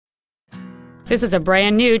This is a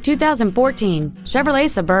brand new 2014 Chevrolet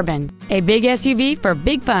Suburban, a big SUV for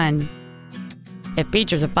big fun. It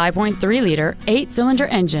features a 5.3-liter, 8-cylinder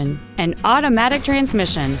engine, an automatic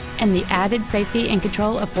transmission, and the added safety and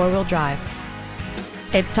control of four-wheel drive.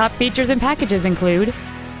 Its top features and packages include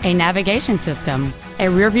a navigation system, a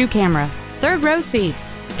rear-view camera, third-row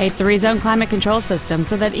seats, a 3-zone climate control system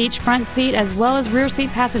so that each front seat as well as rear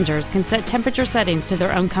seat passengers can set temperature settings to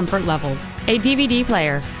their own comfort level, a DVD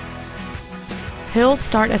player, hill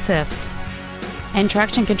start assist, and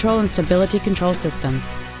traction control and stability control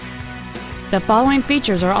systems. The following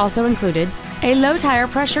features are also included: a low tire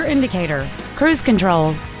pressure indicator, cruise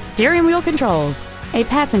control, steering wheel controls, a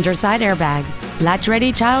passenger side airbag,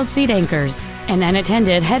 latch-ready child seat anchors, an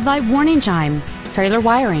unattended headlight warning chime, trailer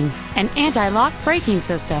wiring, an anti-lock braking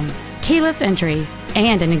system, keyless entry,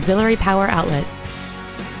 and an auxiliary power outlet.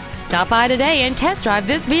 Stop by today and test drive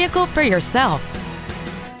this vehicle for yourself.